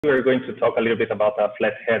we're going to talk a little bit about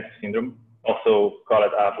flat head syndrome, also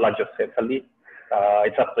called plagiocephaly.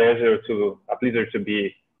 It's a pleasure to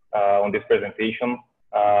be on this presentation.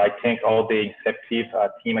 I thank all the Inceptive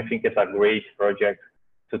team. I think it's a great project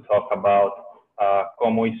to talk about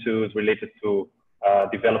common issues related to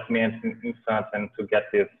development in infants and to get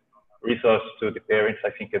this resource to the parents. I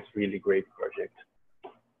think it's really great project.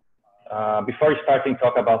 Before starting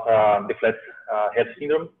talk about the flat head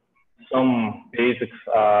syndrome, some basic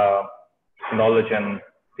knowledge and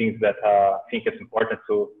things that I think is important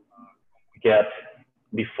to get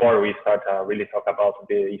before we start really talk about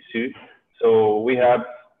the issue. So we have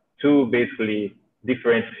two basically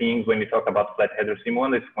different things when we talk about flat head syndrome.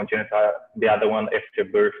 One is congenital, the other one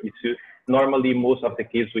after birth issue. Normally, most of the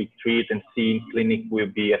cases we treat and see in clinic will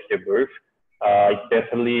be after birth,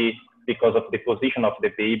 especially because of the position of the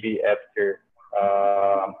baby after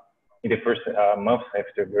in the first months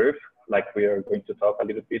after birth, like we are going to talk a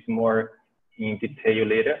little bit more in detail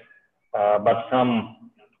later. But some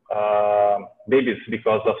babies,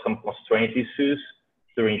 because of some constraint issues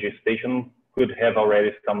during gestation, could have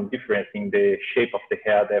already some difference in the shape of the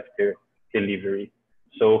head after delivery.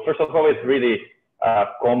 So first of all, it's really a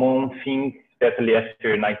common thing, especially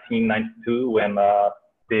after 1992, when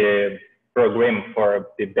the program for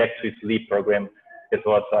the Back to Sleep program, it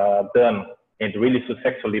was done and really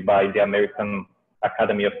successfully by the American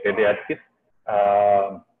Academy of Pediatrics,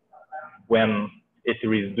 when it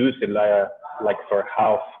reduced like for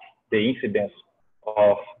half the incidence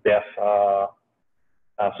of death,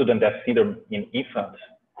 sudden death syndrome in infants,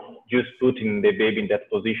 just putting the baby in that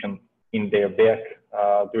position in their back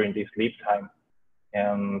during the sleep time.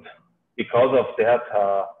 And because of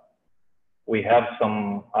that, we have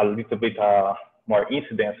a little bit more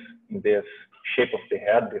incidence in this shape of the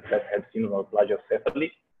head, the flat head syndrome or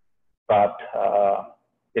plagiocephaly, but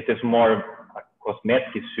it is more a cosmetic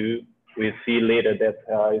issue. We'll see later that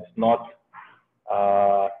it's not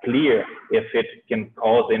clear if it can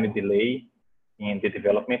cause any delay in the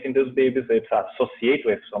development in those babies. It's associated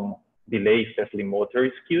with some delay, especially motor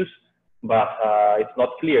skills, but it's not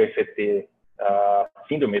clear if the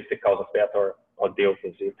syndrome is the cause of that or the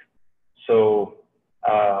opposite. So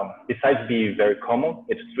besides being very common,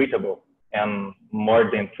 it's treatable, and more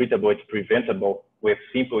than treatable, it's preventable with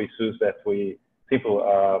simple issues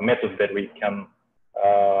simple methods that we can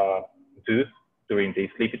do during the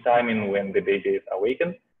sleepy time and when the baby is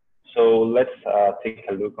awakened. So let's take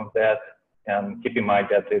a look on that and keep in mind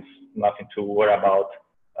that it's nothing to worry about.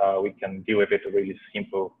 We can deal with it really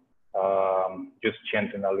simple, just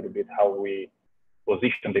changing a little bit how we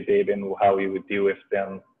position the baby and how we would deal with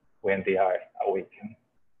them when they are awakened.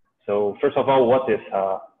 So first of all, what is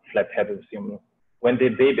flat-headed syndrome? When the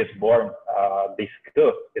baby is born, the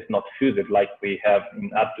skull is not fused like we have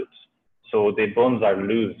in adults. So the bones are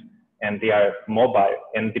loose and they are mobile.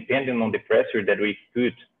 And depending on the pressure that we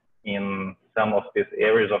put in some of these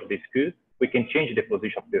areas of the skull, we can change the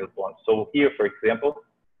position of these bones. So here, for example,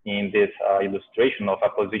 in this illustration of a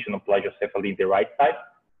position of plagiocephaly in the right side,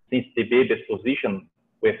 since the baby is positioned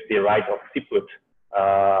with the right occiput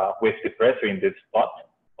with the pressure in this spot,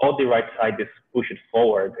 all the right side is pushed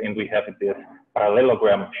forward, and we have this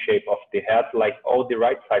parallelogram shape of the head, like all the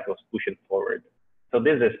right side was pushed forward. So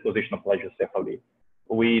this is position of plagiocephaly.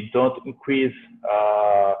 We don't increase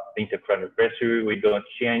the intracranial pressure. We don't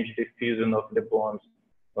change the fusion of the bones.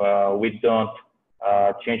 We don't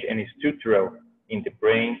change any structural in the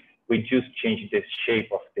brain. We just change the shape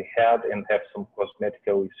of the head and have some cosmetic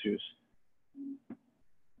issues.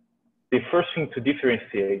 The first thing to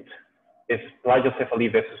differentiate is plagiocephaly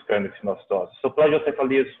versus craniosynostosis. So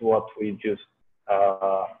plagiocephaly is what we just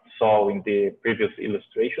saw in the previous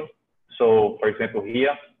illustration. So for example,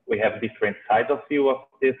 here we have different sides of view of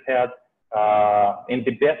this head. And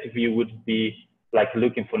the best view would be like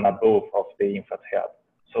looking from above of the infant head.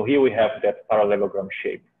 So here we have that parallelogram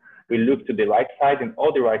shape. We look to the right side and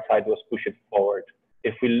all the right side was pushed forward.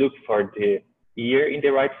 If we look for the ear in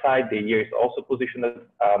the right side, the ear is also positioned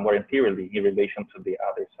more anteriorly in relation to the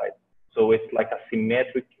other side. So it's like a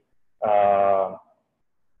symmetric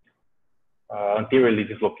anteriorly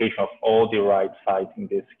dislocation of all the right side in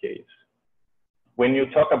this case. When you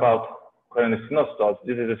talk about craniosynostosis,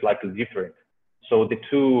 this is slightly different. So the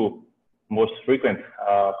two most frequent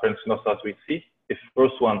craniosynostosis we see, the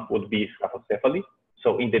first one would be scaphocephaly.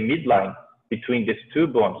 So in the midline between these two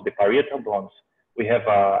bones, the parietal bones, we have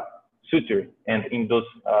a suture, and in those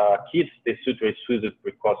kids, the suture is fused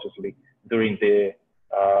precociously during the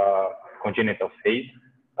congenital phase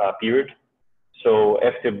period. So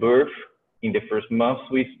after birth, in the first months,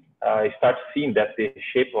 we start seeing that the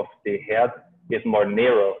shape of the head is more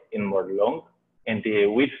narrow and more long, and the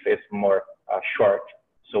width is more short.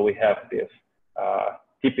 So we have this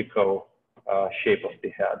typical shape of the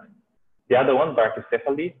head. The other one,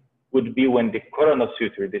 brachycephaly, would be when the coronal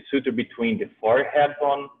suture, the suture between the forehead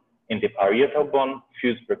bone and the parietal bone,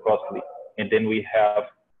 fuse precocely. And then we have,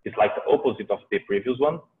 it's like the opposite of the previous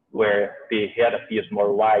one, where the head appears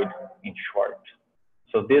more wide and short.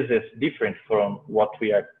 So this is different from what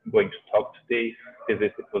we are going to talk today. This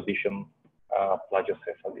is the position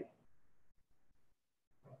plagiocephaly.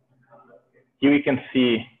 Here we can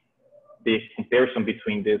see the comparison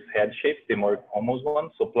between these head shapes, the more common one.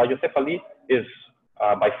 So plagiocephaly is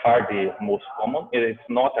by far the most common. It is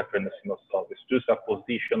not a craniosynostosis, it's just a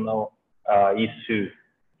positional issue.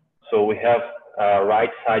 So we have right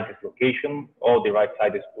side dislocation, all the right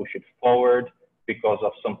side is pushed forward because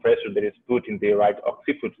of some pressure that is put in the right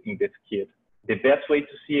occiput in this kid. The best way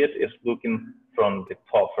to see it is looking from the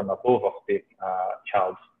top, from above of the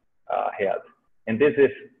child's head. And this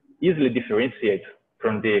is easily differentiated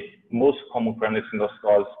from the most common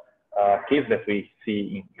craniosynostosis case that we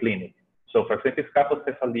see in clinic. So for example,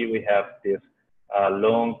 scapulocephaly, we have this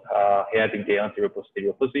long head in the anterior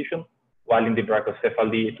posterior position, while in the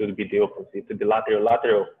brachycephaly, it will be the opposite. The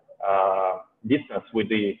lateral distance will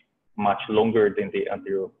be much longer than the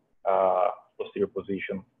anterior posterior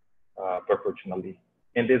position proportionally.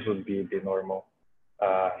 And this would be the normal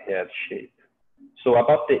head shape. So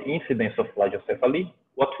about the incidence of plagiocephaly,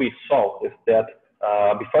 what we saw is that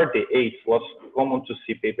before the age, it was common to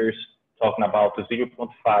see papers talking about 0.5,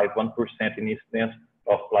 1% in incidence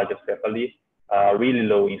of plagiocephaly, really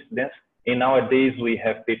low incidence. And nowadays we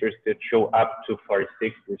have papers that show up to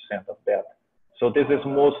 46% of that. So this is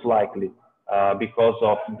most likely because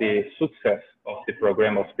of the success of the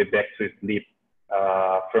program of the Back to Sleep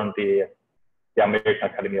from the American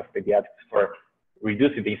Academy of Pediatrics for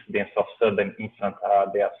reducing the incidence of sudden infant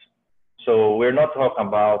deaths. So we're not talking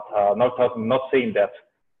about, not saying that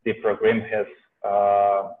the program has,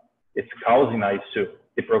 it's causing an issue.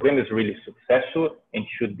 The program is really successful and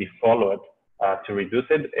should be followed to reduce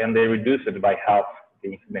it, and they reduce it by half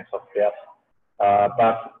the incidence of death.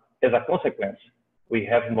 But as a consequence, we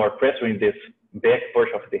have more pressure in this back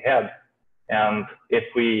portion of the head. And if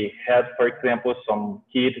we had, for example, some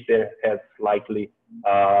kid that has slightly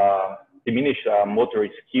diminished motor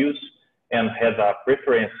skills and has a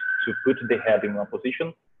preference to put the head in one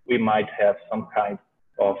position, we might have some kind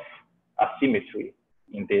of asymmetry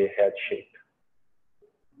in the head shape.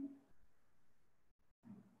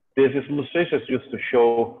 This is illustration just to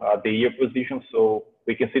show the ear position. So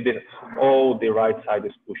we can see that all the right side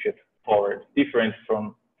is pushed forward, different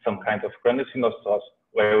from some kind of craniosynostosis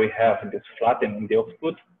where we have this flattening in the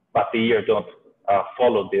occiput, but the ear don't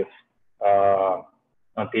follow this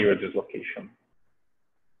anterior dislocation.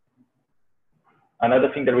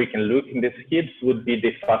 Another thing that we can look in these kids would be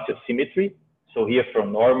the facial symmetry. So here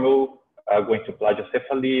from normal, going to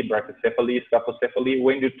plagiocephaly, brachycephaly, scapulocephaly.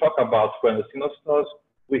 When you talk about craniosynostosis,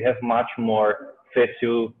 we have much more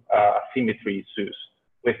facial asymmetry issues.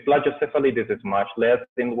 With plagiocephaly, this is much less.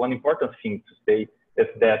 And one important thing to say is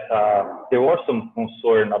that there was some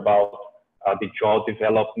concern about the jaw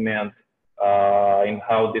development and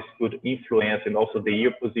how this could influence, and also the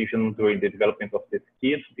ear position during the development of these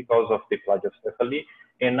kids because of the plagiocephaly.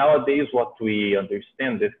 And nowadays, what we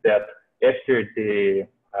understand is that after the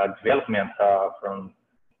development from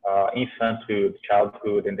infanthood,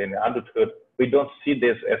 childhood, and then adulthood, we don't see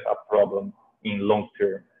this as a problem in long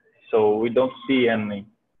term. So we don't see any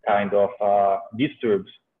kind of disturbs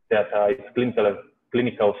that is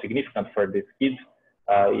clinical significant for these kids,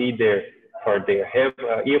 either for their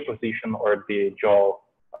ear position or the jaw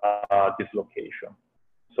dislocation.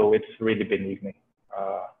 So it's really benign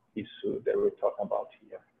issue that we're talking about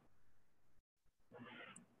here.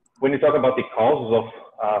 When you talk about the causes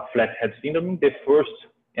of flat head syndrome, the first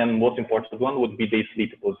and most important one would be the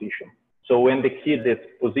sleep position. So when the kid is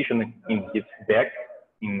positioned in his back,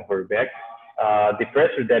 in her back, the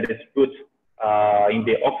pressure that is put in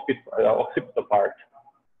the occipital part,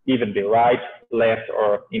 even the right, left,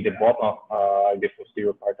 or in the bottom, the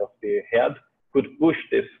posterior part of the head, could push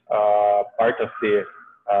this part of the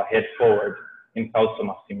head forward and cause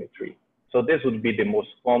some asymmetry. So this would be the most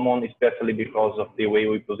common, especially because of the way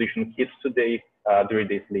we position kids today during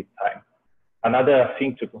the sleep time. Another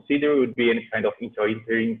thing to consider would be any kind of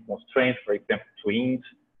intrauterine constraints, for example, twins,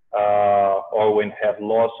 or when have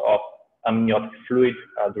loss of amniotic fluid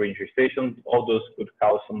during gestation. All those could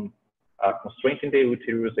cause some constraint in the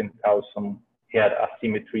uterus and cause some head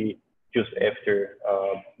asymmetry just after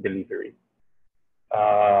delivery.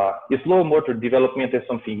 Slow motor development is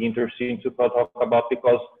something interesting to talk about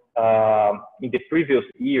because in the previous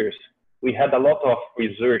years, we had a lot of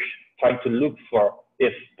research trying to look for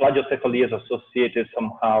if plagiocephaly is associated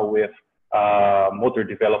somehow with motor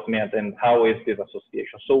development and how is this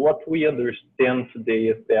association. So what we understand today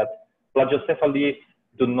is that plagiocephaly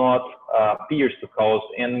do not appears to cause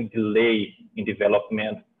any delay in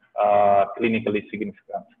development clinically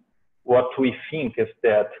significant. What we think is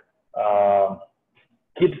that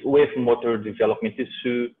kids with motor development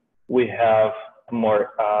issue, we have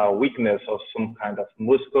more weakness of some kind of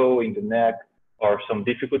muscle in the neck or some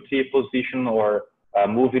difficulty position or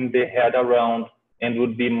moving the head around, and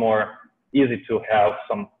would be more easy to have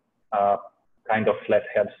some kind of flat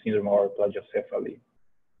head syndrome or plagiocephaly.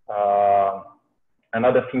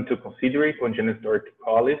 Another thing to consider, congenital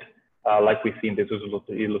torticollis, like we see in this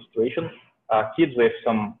illustration, kids with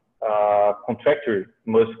some contracture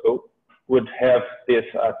muscle would have this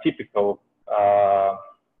typical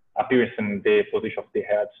appearance in the position of the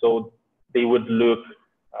head. So they would look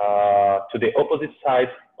to the opposite side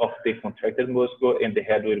of the contracted muscle, and the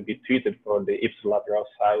head will be treated for the ipsilateral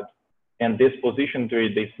side. And this position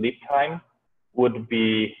during the sleep time would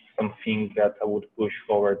be something that would push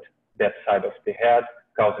forward that side of the head,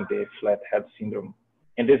 causing the flat head syndrome.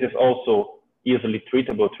 And this is also easily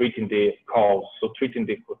treatable, treating the cause. So treating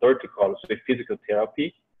the torticollis with physical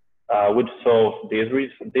therapy would solve this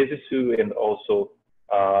issue and also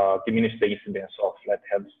diminish the incidence of flat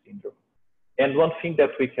head syndrome. And one thing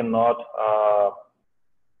that we cannot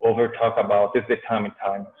over talk about is the tummy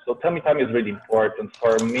time. So tummy time is really important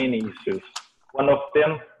for many issues. One of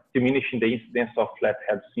them, diminishing the incidence of flat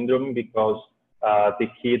head syndrome, because the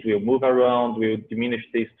kid will move around, will diminish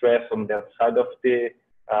the stress on that side of the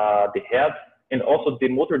head, and also the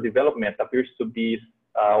motor development appears to be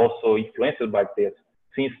also influenced by this,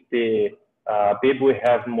 since the baby will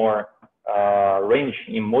have more range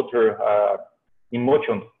in motor in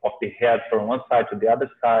motion of the head from one side to the other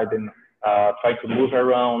side, and try to move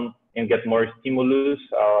around and get more stimulus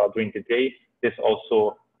during the day. This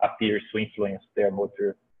also appears to influence their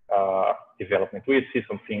motor development. We'll see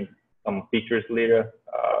some pictures later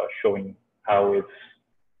showing how it's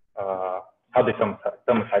how the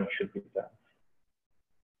tummy time should be done.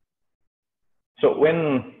 So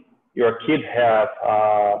when your kid has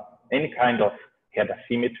any kind of head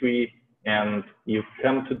asymmetry and you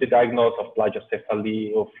come to the diagnosis of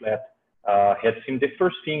plagiocephaly or flat head syndrome, the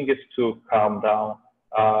first thing is to calm down.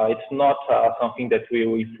 It's not something that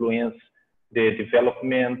will influence the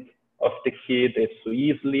development of the kid. It's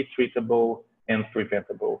easily treatable and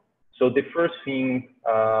preventable. So the first thing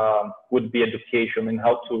would be education and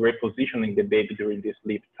how to repositioning the baby during this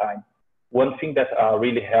sleep time. One thing that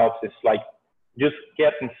really helps is like just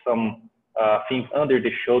getting some things under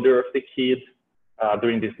the shoulder of the kid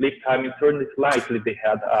during the sleep time and turn slightly the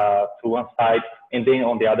head to one side, and then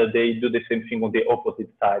on the other day do the same thing on the opposite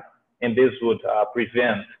side. And this would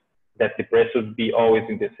prevent that the breast would be always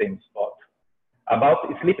in the same spot. About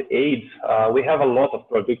sleep aids, we have a lot of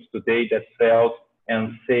products today that sells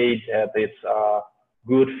and say that it's a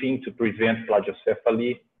good thing to prevent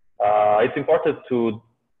plagiocephaly. It's important to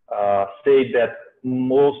say that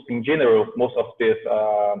in general, most of these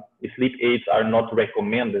sleep aids are not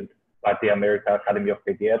recommended by the American Academy of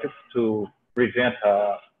Pediatrics to prevent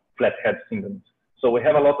flat head syndrome. So we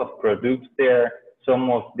have a lot of products there.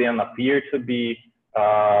 Some of them appear to be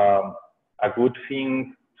a good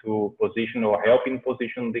thing to position or help in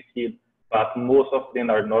position the kid, but most of them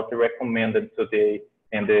are not recommended today,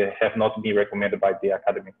 and they have not been recommended by the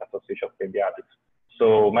Academic Association of Pediatrics.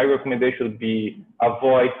 So my recommendation would be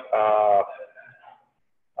avoid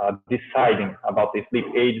deciding about the sleep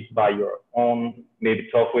aids by your own. Maybe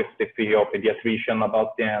talk with the pediatrician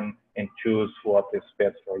about them and choose what is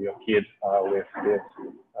best for your kid with this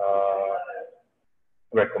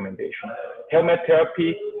recommendation. Helmet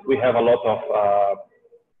therapy, we have a lot of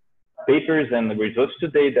papers and results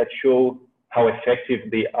today that show how effective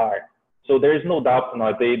they are. So there is no doubt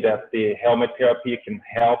nowadays that the helmet therapy can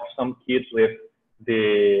help some kids with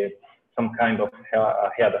some kind of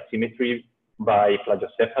head asymmetry by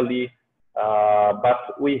plagiocephaly,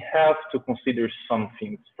 but we have to consider some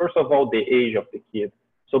things. First of all, the age of the kid.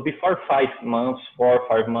 So before 5 months, 4 or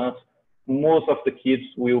 5 months, most of the kids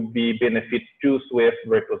will be benefit just with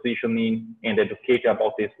repositioning and educate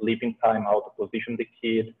about the sleeping time, how to position the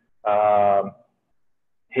kid,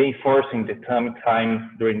 reinforcing the tummy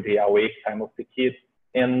time during the awake time of the kid,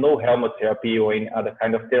 and no helmet therapy or any other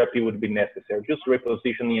kind of therapy would be necessary. Just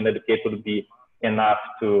repositioning and educate would be enough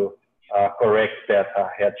to correct that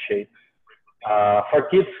head shape. For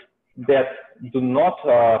kids that do not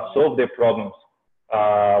solve their problems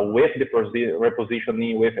with the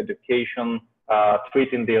repositioning, with education,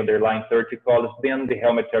 treating the underlying torticollis, then the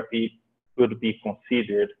helmet therapy could be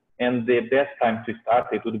considered. And the best time to start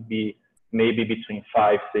it would be maybe between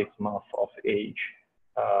 5-6 months of age.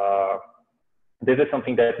 This is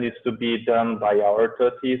something that needs to be done by our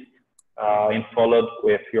orthotist and followed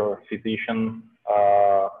with your physician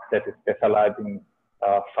that is specialized in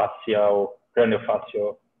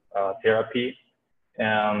craniofacial therapy.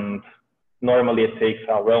 And normally it takes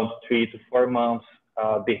around 3 to 4 months.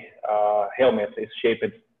 The helmet is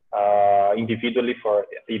shaped individually for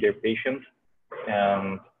either patient,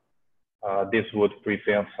 and this would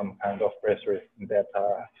prevent some kind of pressure in that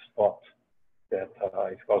spot that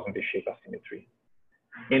is causing the shape asymmetry.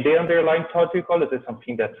 In the underlying torticollis, is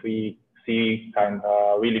something that we see kind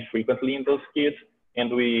of really frequently in those kids, and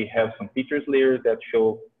we have some pictures later that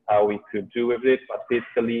show how we could do with it, but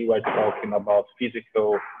basically we're talking about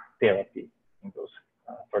physical therapy in those,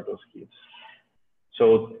 for those kids. So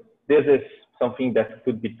this is something that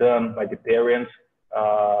could be done by the parents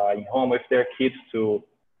in home with their kids to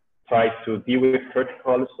try to deal with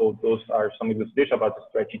torticollis. So those are some illustrations about the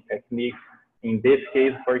stretching techniques. In this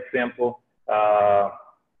case, for example,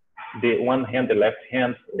 the one hand, the left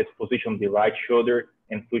hand, is positioned on the right shoulder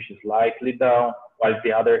and pushes slightly down, while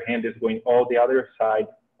the other hand is going all the other side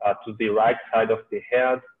to the right side of the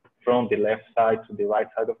head, from the left side to the right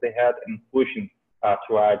side of the head, and pushing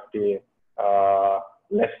toward the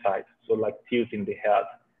left side, so like tilting the head.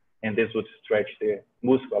 And this would stretch the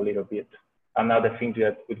muscle a little bit. Another thing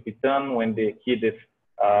that could be done when the kid is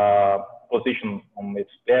positioned on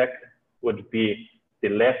its back would be the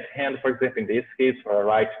left hand, for example, in this case, for a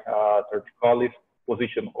right torticollis,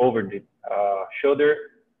 position over the shoulder,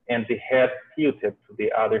 and the head tilted to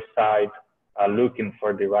the other side, looking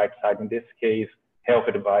for the right side, in this case,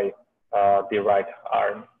 helped by the right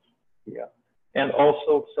arm. Yeah. And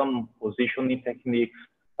also some positioning techniques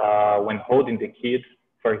when holding the kid.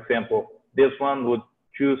 For example, this one would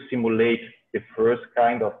to simulate the first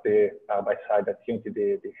kind of the by side that tilted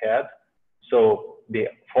the head. So the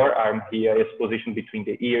forearm here is positioned between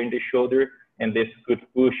the ear and the shoulder, and this could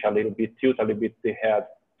push a little bit, tilt a little bit the head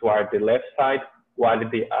toward the left side, while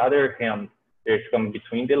the other hand is coming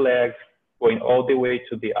between the legs, going all the way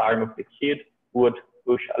to the arm of the kid, would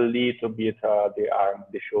push a little bit the arm,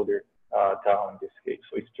 the shoulder down in this case,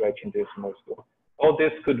 so stretching this muscle. All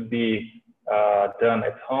this could be done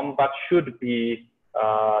at home, but should be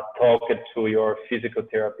talked to your physical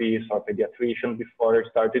therapist or pediatrician before you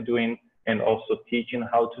started doing, and also teaching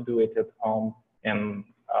how to do it at home. And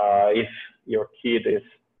if your kid is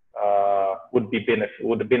would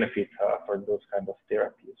benefit for those kind of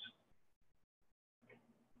therapies.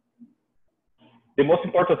 The most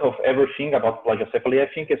important of everything about plagiocephaly,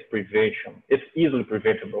 I think, is prevention. It's easily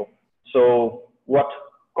preventable. So what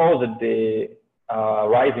caused the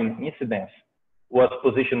rising incidence was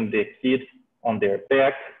positioning the kids on their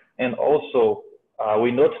back, and also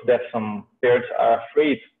we note that some parents are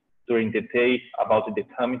afraid during the day about the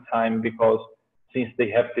tummy time, because since they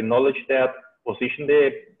have the knowledge that position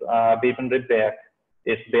the baby on the back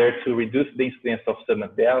is there to reduce the incidence of sudden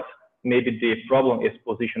death, maybe the problem is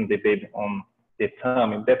position the baby on the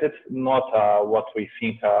tummy. That is not what we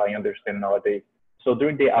think I understand nowadays. So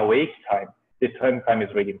during the awake time, the tummy time is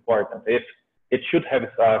really important. If it should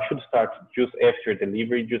start just after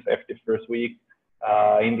delivery, just after the first week,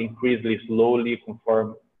 and increase slowly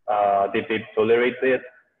conform the baby tolerates it.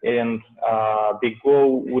 And the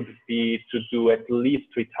goal would be to do at least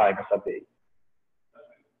 3 times a day.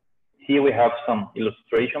 Here we have some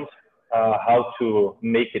illustrations how to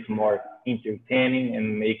make it more entertaining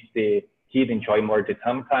and make the kid enjoy more the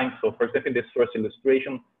time. So for example, in this first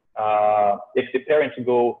illustration, if the parents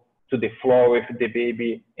go to the floor with the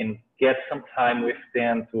baby and get some time with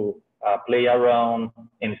them to play around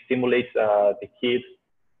and stimulate the kids,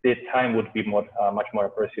 the time would be more, much more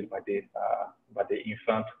appreciated by the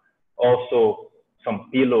infant. Also, some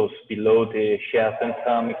pillows below the chest and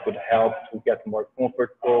tummy could help to get more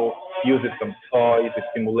comfortable. Use some toys,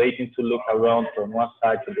 stimulating to look around from one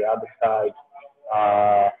side to the other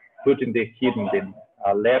side. Putting the kid in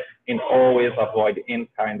the left, and always avoid any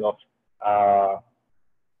kind of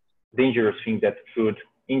dangerous thing that could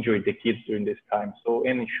injure the kids during this time. So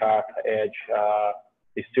any sharp edge,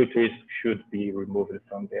 the structures should be removed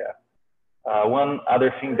from there. One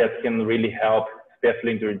other thing that can really help,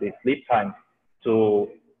 especially during the sleep time, to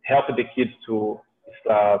help the kids to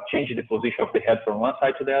change the position of the head from one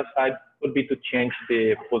side to the other side, would be to change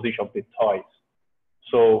the position of the toys.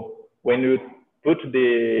 So when you put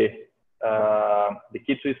the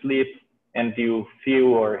kid to sleep and you feel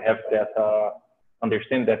or have that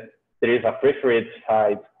understand that there is a preferred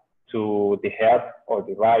side to the head, or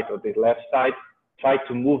the right or the left side, try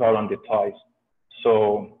to move around the toys.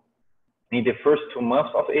 So in the first 2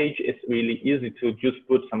 months of age, it's really easy to just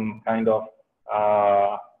put some kind of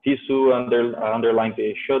tissue underlying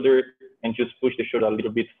the shoulder and just push the shoulder a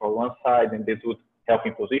little bit for one side, and this would help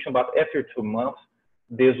in position. But after 2 months,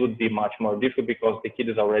 this would be much more difficult because the kid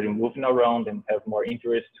is already moving around and have more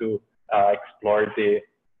interest to explore the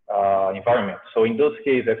environment. So in those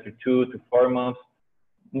cases, after 2 to 4 months,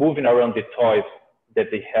 moving around the toys that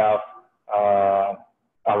they have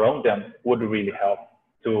around them would really help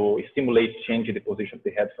to stimulate changing the position of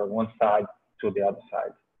the head from one side to the other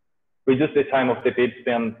side. Reduce the time of the baby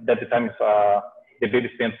spend, that the time the baby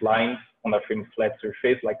spends lying on a firm flat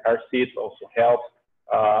surface like car seats also helps.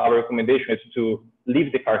 Our recommendation is to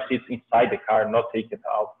leave the car seats inside the car, not take it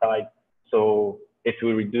outside. So it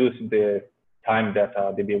will reduce the time that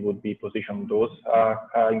the baby would be positioned on those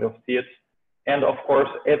kind of seats. And of course,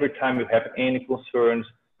 every time you have any concerns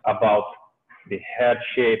about the head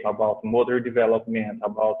shape, about motor development,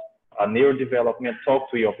 about neurodevelopment, talk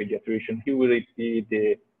to your pediatrician. He will be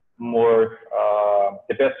the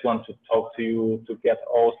best one to talk to you to get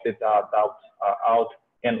all the doubts out.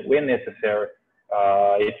 And when necessary,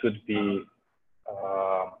 it would be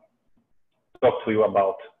talk to you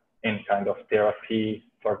about any kind of therapy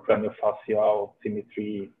for craniofacial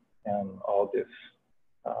symmetry and all these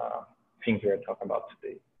things we are talking about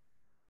today.